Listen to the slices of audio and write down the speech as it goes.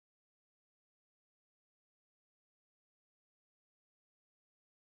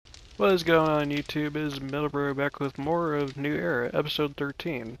What is going on YouTube? Is Middlebro back with more of New Era, episode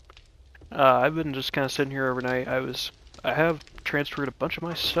 13. I've been just kind of sitting here overnight. I have transferred a bunch of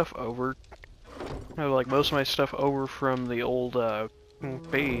my stuff over. I have like most of my stuff over from the old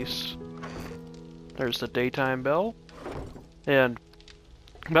base. There's the daytime bell, and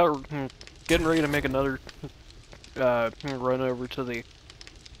about getting ready to make another run over to the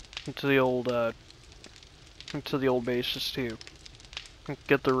old base just to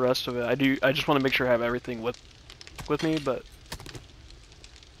get the rest of it. I just want to make sure I have everything with me, but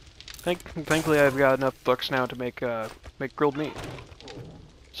thankfully I've got enough books now to make grilled meat.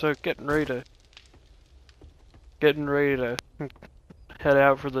 So getting ready to head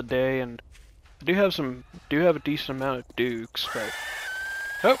out for the day, and I do have a decent amount of dukes, but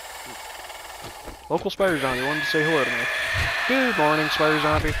oh, local spider zombie wanted to say hello to me. Good morning, spider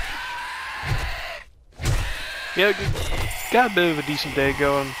zombie. Yeah, got a bit of a decent day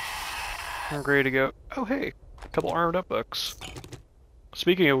going. I'm ready to go. Oh hey, a couple armored up books.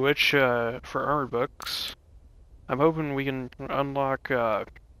 Speaking of which, for armored books, I'm hoping we can unlock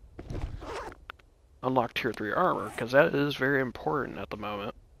tier 3 armor, because that is very important at the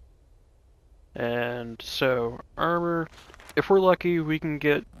moment. And so, armor, if we're lucky, we can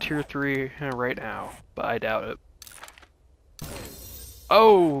get tier 3 right now, but I doubt it.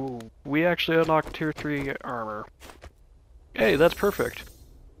 Oh, we actually unlocked tier 3 armor. Hey, that's perfect.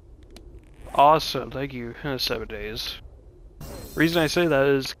 Awesome, thank you, 7 days. Reason I say that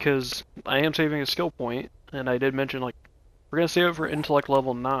is because I am saving a skill point, and I did mention, like, we're gonna save it for intellect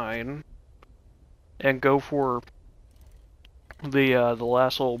level 9, and go for the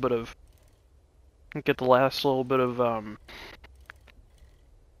last little bit of,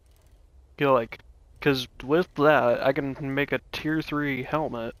 like, because with that, I can make a tier 3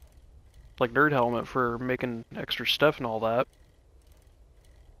 helmet, like nerd helmet, for making extra stuff and all that.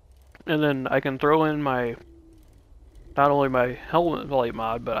 And then I can throw in not only my helmet light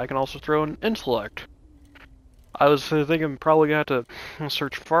mod, but I can also throw in intellect. I was thinking I'm probably gonna have to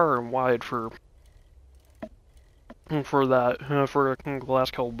search far and wide for that, for the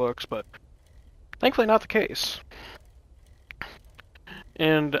last couple books, but thankfully not the case.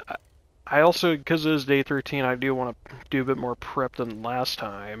 And I also, because it is day 13, I do want to do a bit more prep than last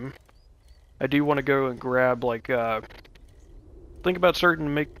time. I do want to go and grab, like, think about starting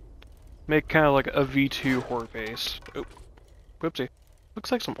to make kind of like a V2 Horde base. Oh, whoopsie.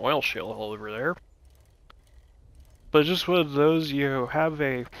 Looks like some oil shale all over there. But just with those, you have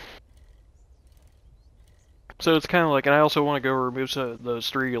a... So it's kind of like, and I also want to go remove some of those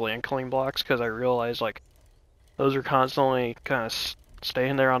 3 land claim blocks, because I realize, like, those are constantly kind of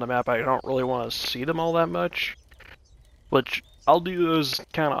staying there on the map. I don't really want to see them all that much. Which, I'll do those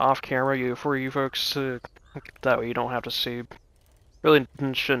kind of off camera for you folks, that way you don't have to see. Really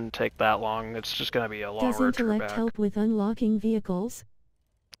shouldn't take that long. It's just going to be a long road trip back. Does intellect help with unlocking vehicles?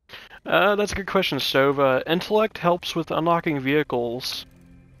 That's a good question, Stove. Intellect helps with unlocking vehicles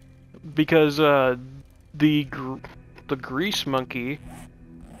because the grease monkey,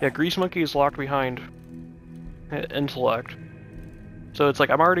 grease monkey is locked behind intellect. So it's like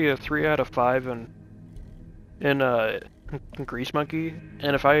I'm already a 3 out of 5 in grease monkey,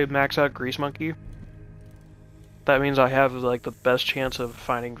 and if I max out grease monkey, that means I have like the best chance of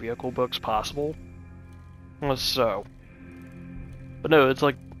finding vehicle books possible. So, but no, it's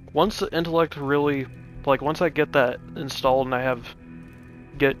like once the intellect really, like once I get that installed and I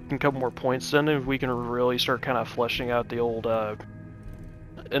get a couple more points, then we can really start kind of fleshing out the old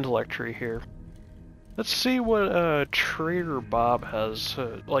intellect tree here. Let's see what Trader Bob has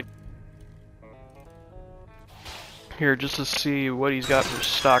like here, just to see what he's got for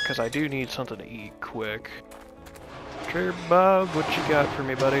stock, because I do need something to eat quick. Trader Bob, what you got for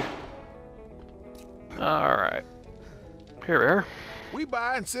me, buddy? Alright. Here we are. We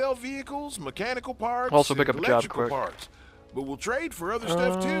buy and sell vehicles, mechanical parts, Also pick up a job quick. parts, but we'll trade for other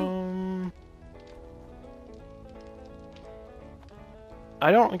stuff too.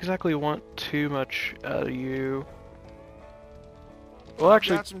 I don't exactly want too much out of you. Well,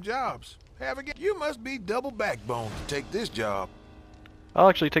 actually, got some jobs. You must be double backbone to take this job. I'll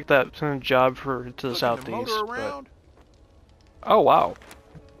actually take that job to the southeast. But... Oh wow,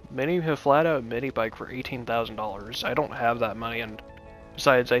 flat out mini bike for $18,000. I don't have that money, and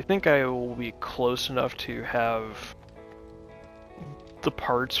besides, I think I will be close enough to have the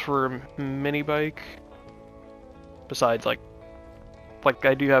parts for a mini bike. Besides, like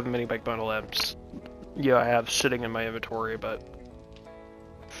I do have a mini bike bundle that I have sitting in my inventory, but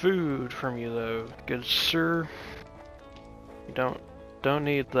food from you though, good sir. You don't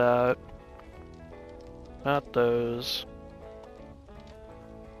need that. Not those.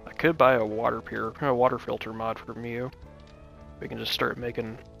 I could buy a water filter mod from you. We can just start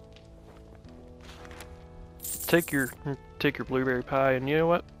making. Take your blueberry pie, and you know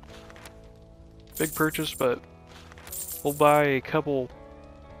what? Big purchase, but we'll buy a couple.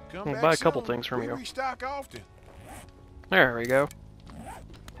 Come We'll back buy a couple soon. things from We you. restock often. There we go.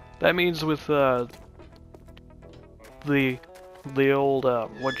 That means with the old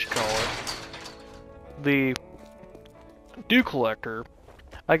what you call it, the dew collector,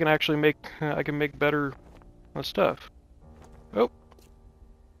 I can actually make better stuff. Oh,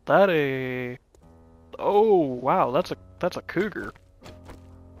 oh wow, that's a cougar.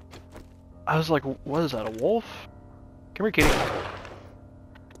 I was like, what is that, a wolf? Come here, kitty.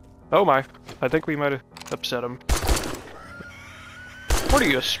 Oh my, I think we might have upset him. What are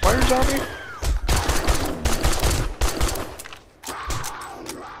you, a spider zombie?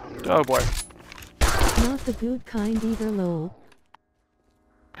 Oh boy. Not the good kind either, lol.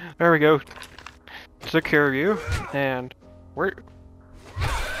 There we go. Took care of you, and where?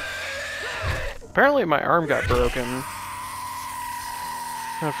 Apparently my arm got broken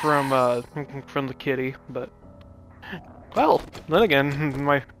from the kitty, but well, then again,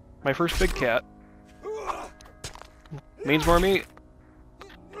 my first big cat means more meat.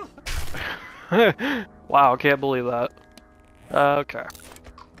 Wow, can't believe that. Okay.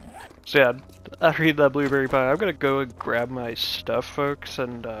 So yeah, after eating that blueberry pie, I'm gonna go and grab my stuff, folks,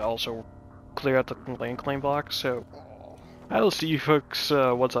 and also clear out the land claim blocks. So I'll see you folks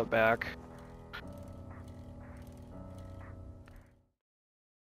once I'm back.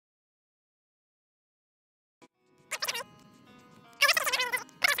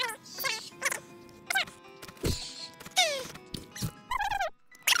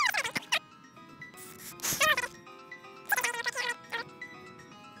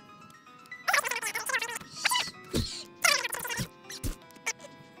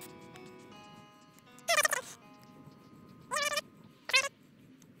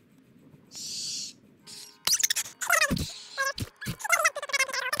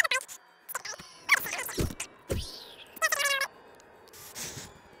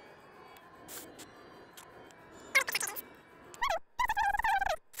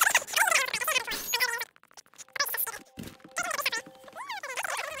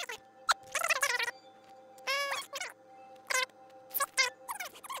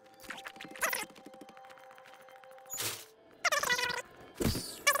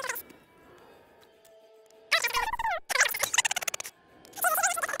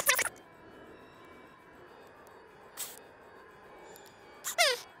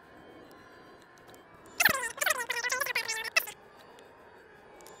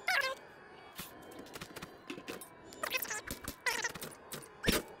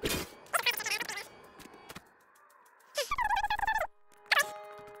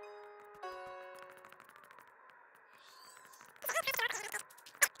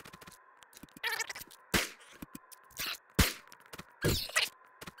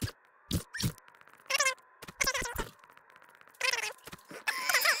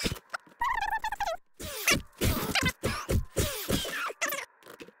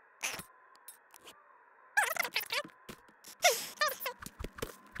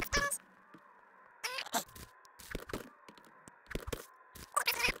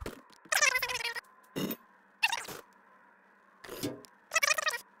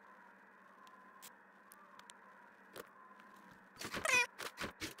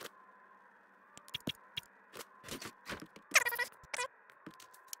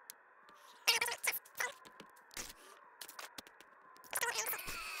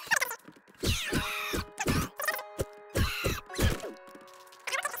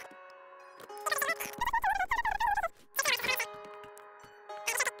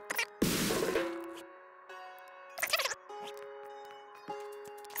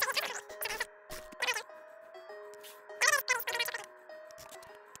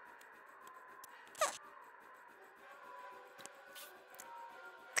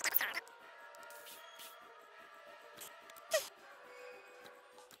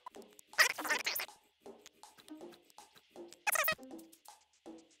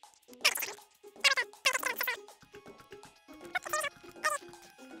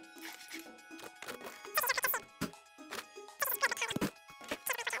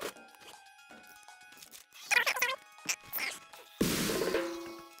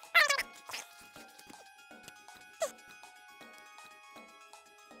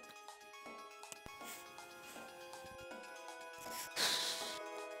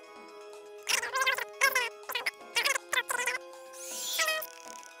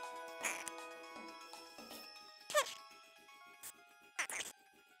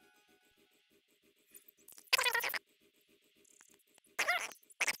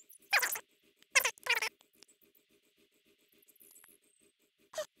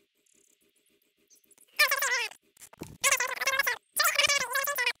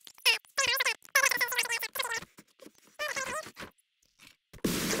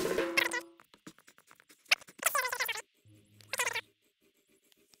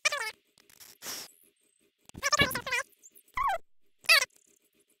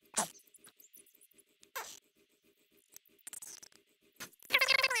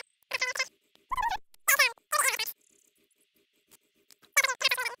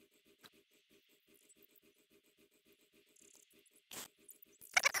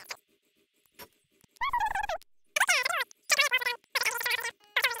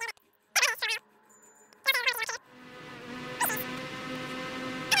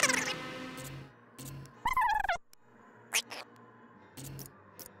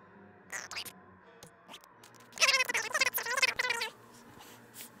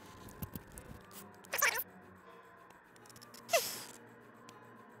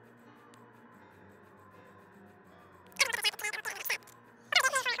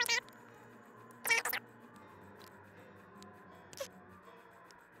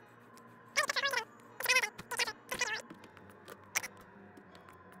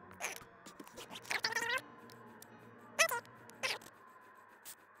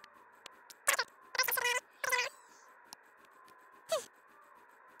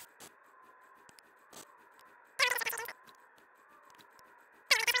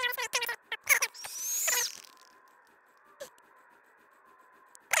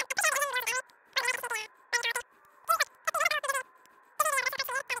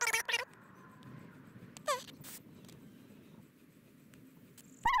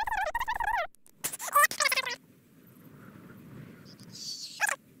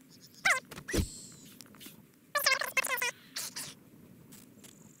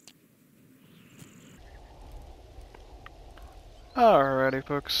 Alrighty,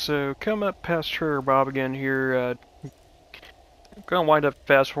 folks. So come up past Trigger Bob again here. I'm gonna wind up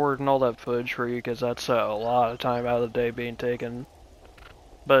fast forwarding all that footage for you because that's a lot of time out of the day being taken.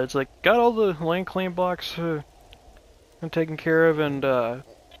 But it's like got all the land claim blocks taken care of, and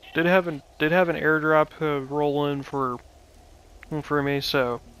did have an airdrop roll in for me.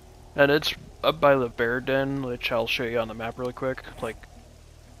 So, and it's up by the bear den, which I'll show you on the map really quick. Like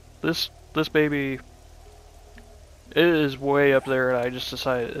this baby. It is way up there, and I just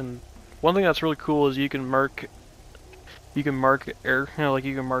decided. And one thing that's really cool is you can mark air, like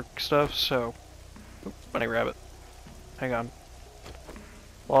you can mark stuff. So, bunny rabbit, hang on.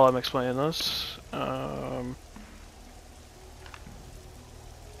 While I'm explaining this, I'm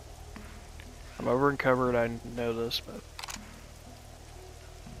over and covered. I know this, but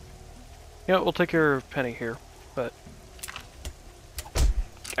you know, we'll take care of Penny here. But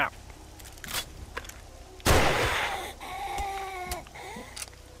ow.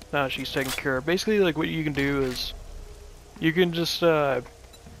 Now she's taken care of. Basically, like what you can do is, you can just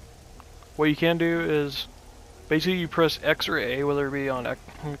what you can do is, basically you press X or A, whether it be on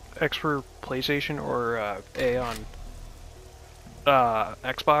X for PlayStation or A on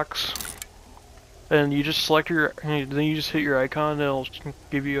Xbox, and you just select your, then you just hit your icon, and it'll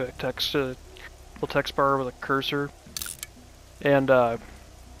give you a little text bar with a cursor, and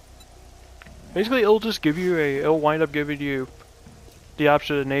basically it'll just give you it'll wind up giving you the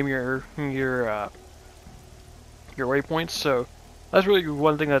option to name your waypoints. So that's really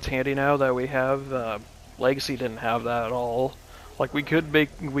one thing that's handy now that we have. Legacy didn't have that at all. Like we could put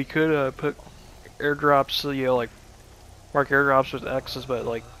airdrops, you know, like mark airdrops with X's, but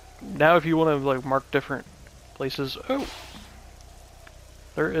like now if you want to like mark different places, oh,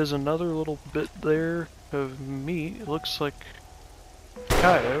 there is another little bit there of meat. It looks like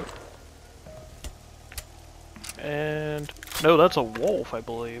coyote, and no, that's a wolf, I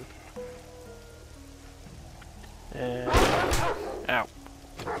believe. And ow.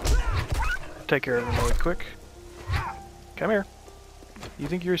 Take care of him really quick. Come here. You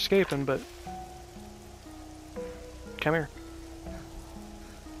think you're escaping, but come here.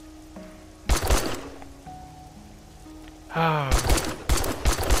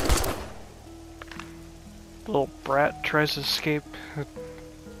 Little brat tries to escape.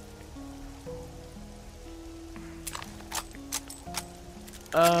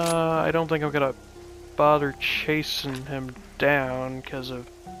 I don't think I'm gonna bother chasing him down because of.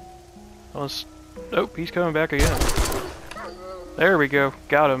 Unless, nope, he's coming back again. There we go,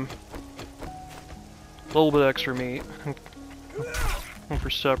 got him. A little bit extra meat for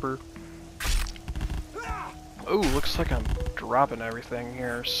supper. Oh, looks like I'm dropping everything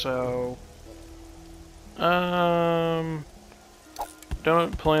here. So, don't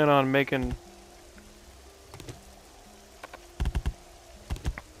plan on making.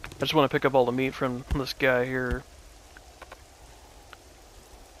 I just want to pick up all the meat from this guy here.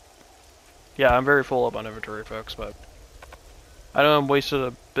 Yeah, I'm very full up on inventory, folks, but I know I'm wasted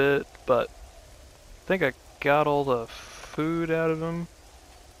a bit, but I think I got all the food out of him.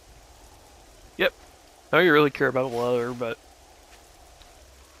 Yep. I know you really care about the leather, but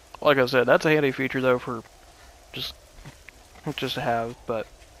like I said, that's a handy feature though for just to have, but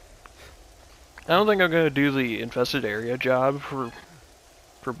I don't think I'm gonna do the infested area job for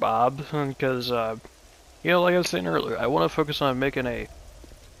Bob, because you know, like I was saying earlier, I want to focus on making a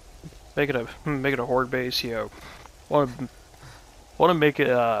horde base. You know, want to make it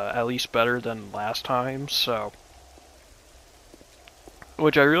at least better than last time. So,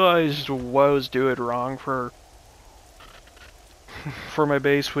 which I realized what I was doing wrong for my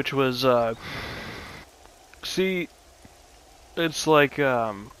base, which was see, it's like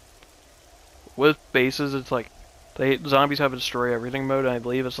with bases, it's like zombies have a destroy everything mode, and I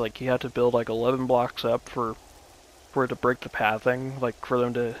believe it's like you have to build like 11 blocks up for it to break the pathing, like for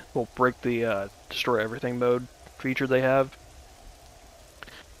them to break the destroy everything mode feature they have.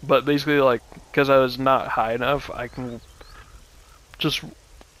 But basically, like, because I was not high enough, I can just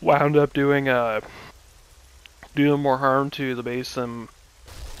wound up doing more harm to the base than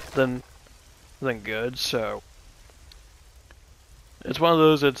good. So it's one of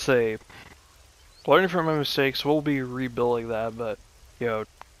those. It's a learning from my mistakes. We'll be rebuilding that, but you know,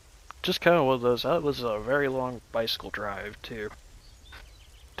 just kind of one of those. That was a very long bicycle drive to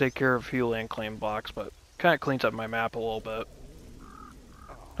take care of a few land claim blocks, but kind of cleans up my map a little bit.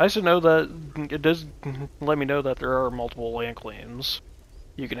 I should know that it does let me know that there are multiple land claims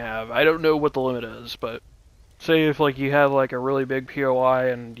you can have. I don't know what the limit is, but say if like you have like a really big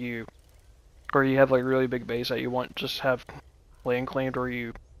POI and you have like a really big base that you want just have land claimed, or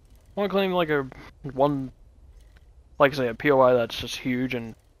you want to claim like like I say, a POI that's just huge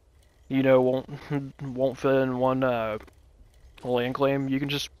and won't fit in one land claim, you can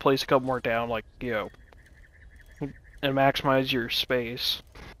just place a couple more down, like and maximize your space.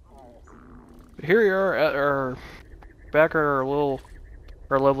 Here we are at our back at our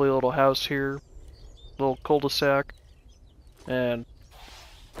lovely little house here, little cul-de-sac, and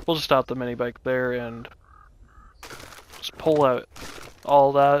we'll just stop the mini bike there and just pull out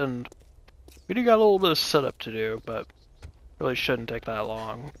all that, and we do got a little bit of setup to do, but really shouldn't take that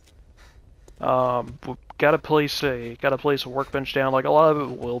long. We gotta place a workbench down. Like, a lot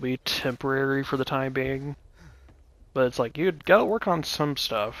of it will be temporary for the time being, but it's like you gotta work on some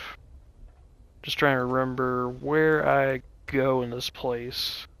stuff. Just trying to remember where I go in this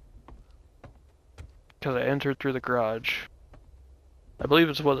place, because I entered through the garage. I believe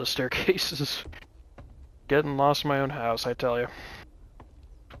it's one of the staircases. Getting lost in my own house, I tell you.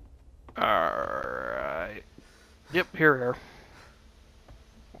 Alright. Yep, here we are.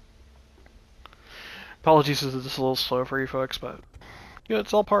 Apologies if this is a little slow for you folks, but yeah,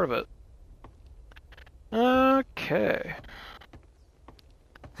 it's all part of it. Okay.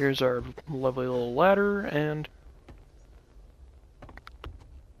 Here's our lovely little ladder, and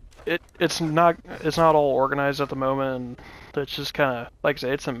it's not all organized at the moment, and it's just kind of, like I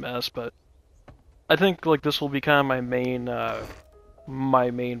say, it's a mess, but I think like this will be kind of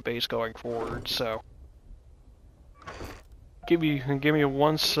my main base going forward, so give me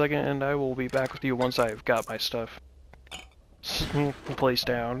 1 second and I will be back with you once I've got my stuff placed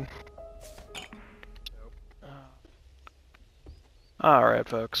down. Alright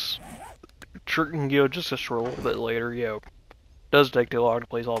folks, just a short little bit later, it does take too long to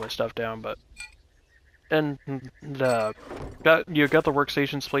place all my stuff down, but got the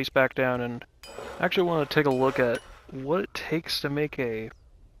workstations placed back down, and I actually want to take a look at what it takes to make a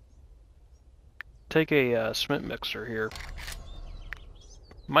cement mixer here.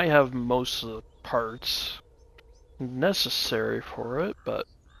 Might have most of the parts necessary for it, but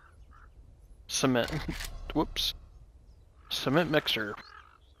cement mixer.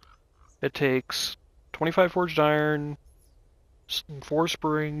 It takes 25 forged iron, 4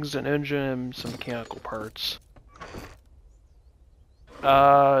 springs, an engine, and some mechanical parts.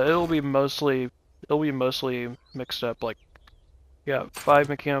 It'll be mostly mixed up, like, yeah, 5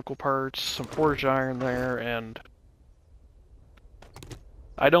 mechanical parts, some forged iron there, and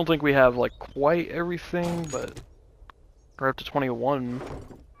I don't think we have like quite everything, but we're up to 21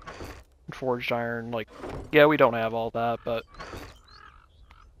 forged iron. Like, yeah, we don't have all that, but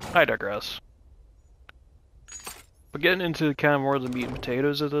I digress. But getting into kind of more of the meat and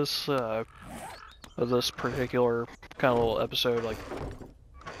potatoes of this particular kind of little episode, like,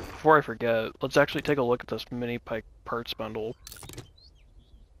 before I forget, let's actually take a look at this mini bike parts bundle.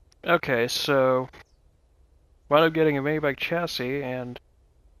 Okay, so wound up getting a mini bike chassis, and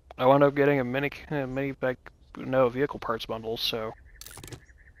I wound up getting a mini bike vehicle parts bundle. So,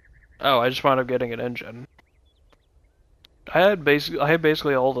 I just wound up getting an engine. I had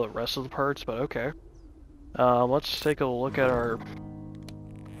basically all the rest of the parts, but okay. Let's take a look at our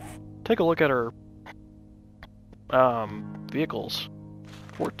vehicles.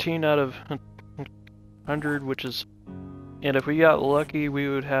 14 out of 100, which is, and if we got lucky, we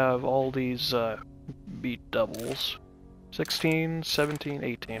would have all these be doubles. 16, 17,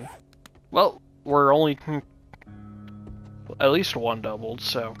 18. Well, we're only at least one doubled,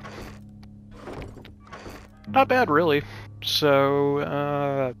 so not bad, really.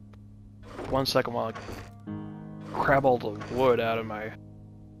 So, 1 second while I grab all the wood out of my...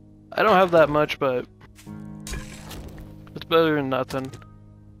 I don't have that much, but it's better than nothing.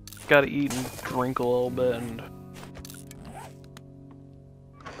 Gotta eat and drink a little bit, and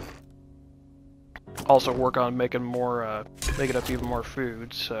also work on making up even more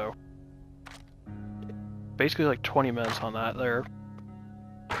food, so basically like 20 minutes on that there.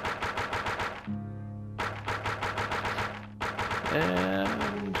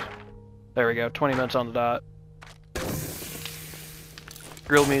 And there we go, 20 minutes on the dot.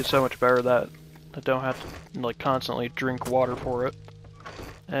 Grilled meat is so much better that I don't have to like constantly drink water for it.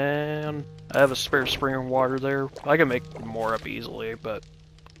 And I have a spare spring of water there. I can make more up easily, but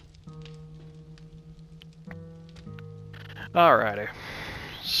alrighty.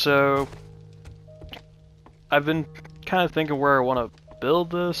 So I've been kind of thinking where I want to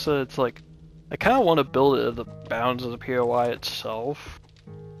build this. It's like I kind of want to build it at the bounds of the POI itself.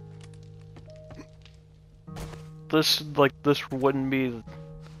 This wouldn't be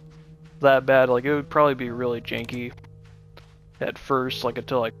that bad. Like, it would probably be really janky at first, like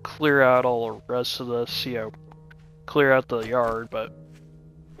until I clear out all the rest of this, clear out the yard. But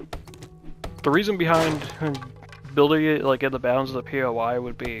the reason behind building it like in the bounds of the POI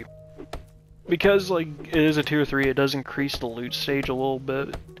would be, because like it is a tier 3, it does increase the loot stage a little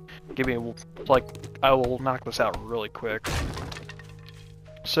bit. Give me like, I will knock this out really quick.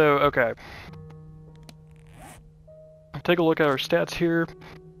 So okay, take a look at our stats here.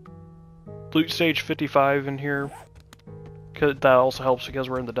 Loot stage 55 in here. That also helps because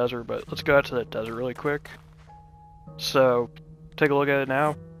we're in the desert, but let's go out to the desert really quick. So, take a look at it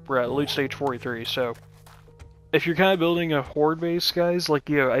now. We're at loot stage 43, so if you're kind of building a horde base, guys, like,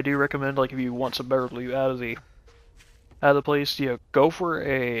 you know, I do recommend, like, if you want some better loot out of the place, you know, go for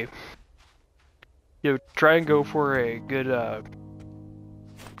a, you know, try and go for a good,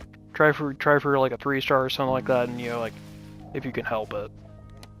 try for like a 3-star or something like that, and, you know, like, if you can help it.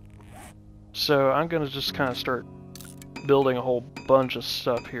 So, I'm gonna just kind of start building a whole bunch of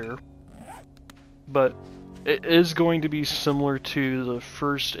stuff here, but it is going to be similar to the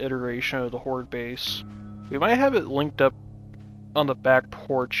first iteration of the horde base. We might have it linked up on the back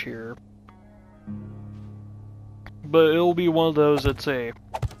porch here, but it'll be one of those that's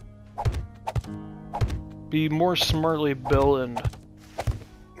be more smartly built,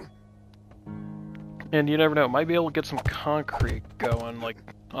 and you never know, might be able to get some concrete going like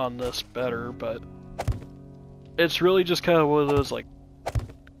on this better, but it's really just kind of one of those, like,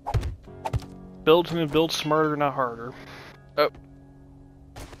 build smarter, not harder. Oh,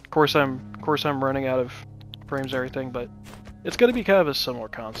 of course I'm running out of frames and everything, but it's gonna be kind of a similar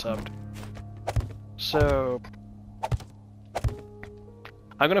concept. So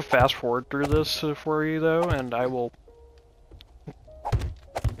I'm gonna fast forward through this for you though, and I'll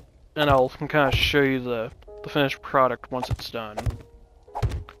kind of show you the finished product once it's done.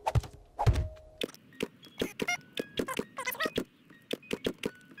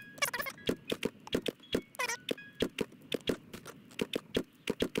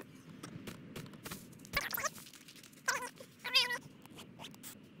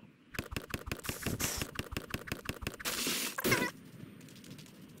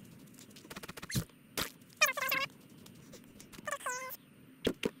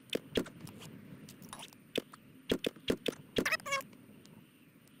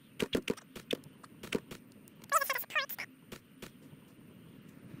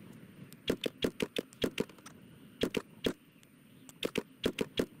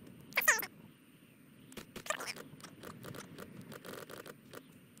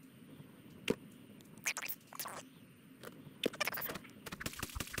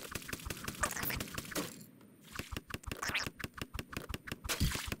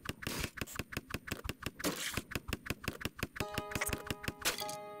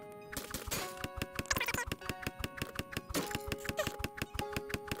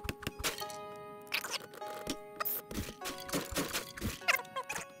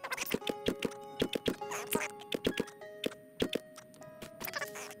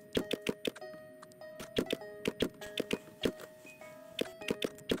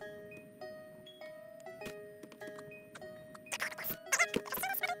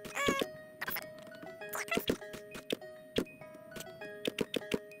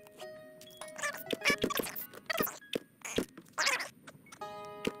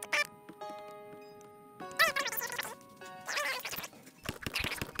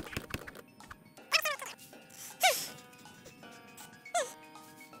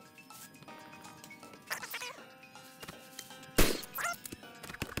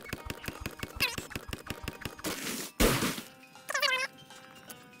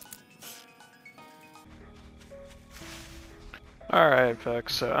 Alright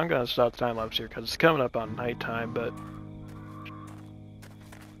folks, so I'm gonna stop the time lapse here because it's coming up on nighttime, but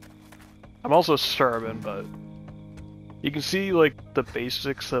I'm also starving, but you can see like the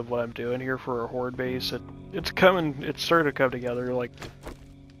basics of what I'm doing here for a horde base. It's starting to come together. Like,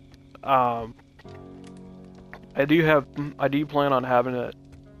 I do plan on having it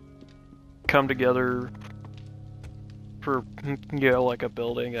come together for, you know, like a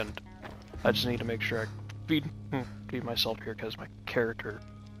building, and I just need to make sure I feed myself here because my character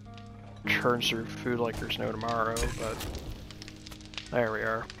churns through food like there's no tomorrow, but there we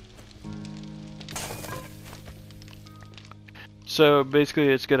are. So basically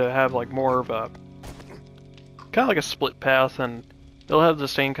it's gonna have like more of a kind of like a split path, and it'll have the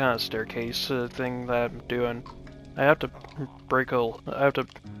same kind of staircase thing that I'm doing. I have to break a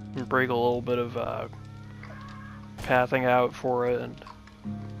little bit of pathing out for it, and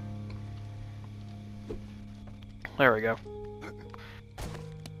there we go.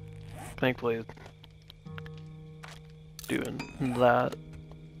 Thankfully, doing that.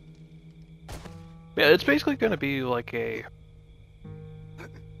 Yeah, it's basically going to be like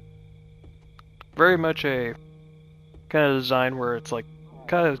very much a kind of design where it's like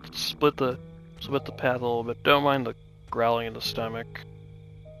kind of split the path a little bit. Don't mind the growling in the stomach.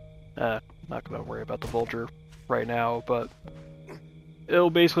 Not gonna worry about the vulture right now, but it'll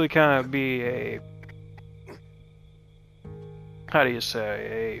basically kind of be a, how do you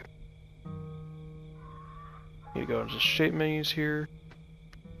say, you go into shape menus here.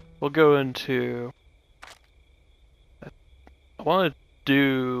 We'll go into, we'll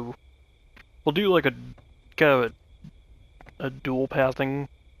do like a kind of a dual pathing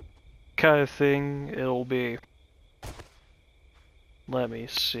kind of thing. It'll be, let me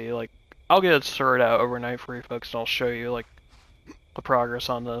see, like, I'll get it sorted out overnight for you folks, and I'll show you like the progress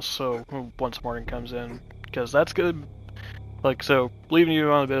on this. So once morning comes in, because that's good. Like, so leaving you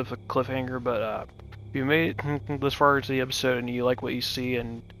on a bit of a cliffhanger, but if you made it this far into the episode and you like what you see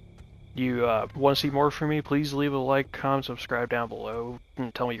and you want to see more from me, please leave a like, comment, subscribe down below,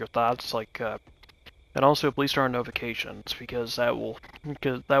 and tell me your thoughts. Like, and also please turn on notifications because that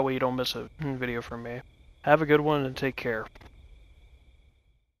way you don't miss a video from me. Have a good one and take care.